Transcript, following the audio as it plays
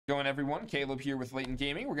Going everyone, Caleb here with Layton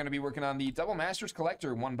Gaming. We're going to be working on the Double Masters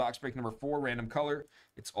Collector, 1 box break number 4, random color.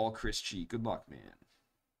 It's all Chris G. Good luck, man.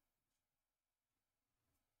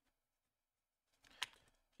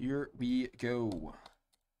 Here we go.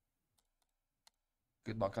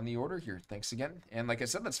 Good luck on the order here. Thanks again. And like I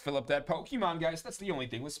said, let's fill up that Pokemon, guys. That's the only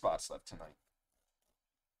thing with spots left tonight.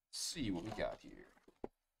 Let's see what we got here.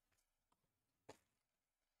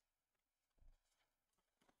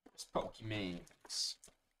 It's Pokemans.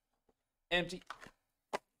 Empty.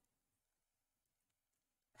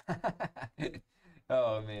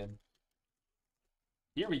 Oh, man.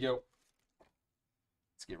 Here we go.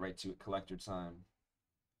 Let's get right to it. Collector time.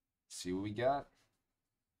 See what we got.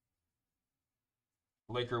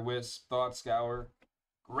 Flicker Wisp, Thought Scour.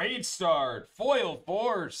 Great start. Foil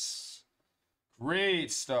Force. Great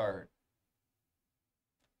start.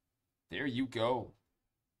 There you go.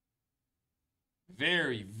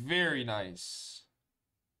 Very, very nice.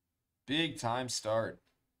 Big time start.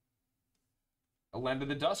 Elenda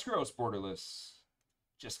the Duskrose borderless.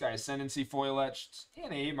 Jeskai Ascendancy foil etched.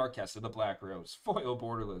 And a Marquesa the Black Rose. Foil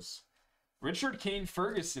borderless. Richard Kane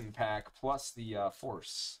Ferguson pack plus the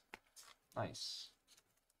Force. Nice.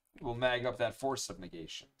 We'll mag up that Force of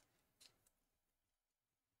Negation.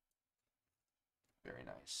 Very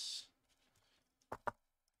nice.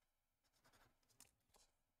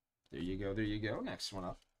 There you go, there you go. Next one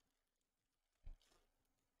up.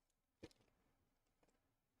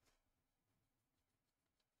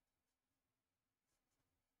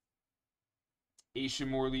 Aisha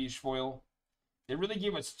Morliege foil. They really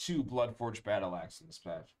gave us 2 Bloodforge Battle Axe in this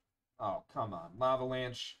patch. Oh, come on.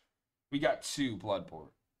 Lavalanche. We got 2 Bloodborne.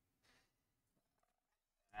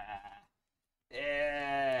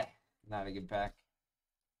 Not a good pack.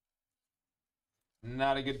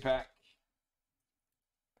 Not a good pack.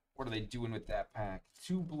 What are they doing with that pack?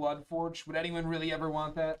 2 Bloodforge? Would anyone really ever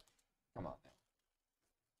want that? Come on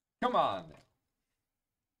now. Come on now.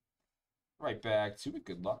 Right back to it.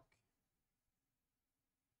 Good luck.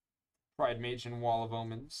 Pride Mage and Wall of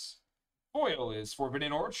Omens. Foil is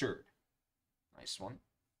Forbidden Orchard. Nice one.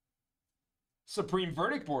 Supreme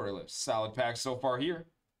Verdict borderless. Solid pack so far here.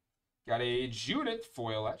 Got a Judith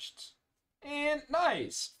foil etched. And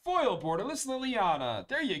nice. Foil borderless Liliana.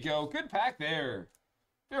 There you go. Good pack there.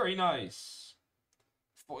 Very nice.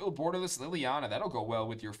 Foil borderless Liliana. That'll go well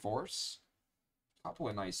with your Force. Couple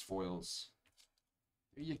of nice foils.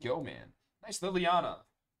 There you go, man. Nice Liliana.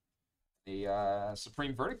 A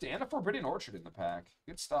Supreme Verdict and a Forbidden Orchard in the pack.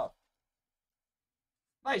 Good stuff.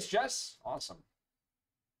 Nice, Jess. Awesome.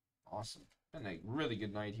 Awesome. Been a really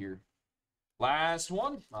good night here. Last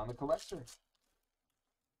one on the collector.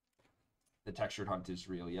 The textured hunt is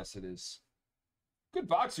real. Yes, it is. Good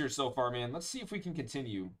box here so far, man. Let's see if we can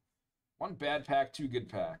continue. 1 bad pack, 2 good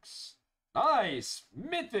packs. Nice.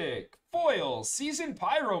 Mythic. Foil. Seasoned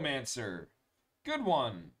Pyromancer. Good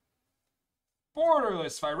one.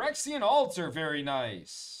 Borderless Phyrexian Altar, very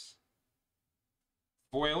nice.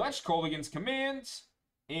 Foil etched Kolaghan's Command.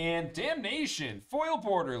 And Damnation, foil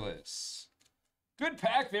borderless. Good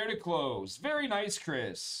pack there to close. Very nice,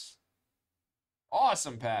 Chris.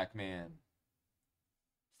 Awesome pack, man.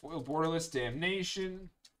 Foil borderless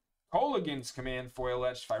Damnation. Kolaghan's Command, foil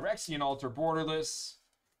etched Phyrexian Altar, borderless.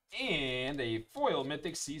 And a foil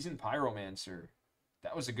Mythic Seasoned Pyromancer.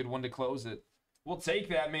 That was a good one to close it. We'll take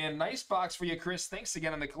that, man. Nice box for you, Chris. Thanks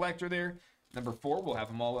again on the collector there. Number 4, we'll have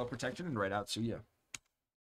them all protected and right out to you.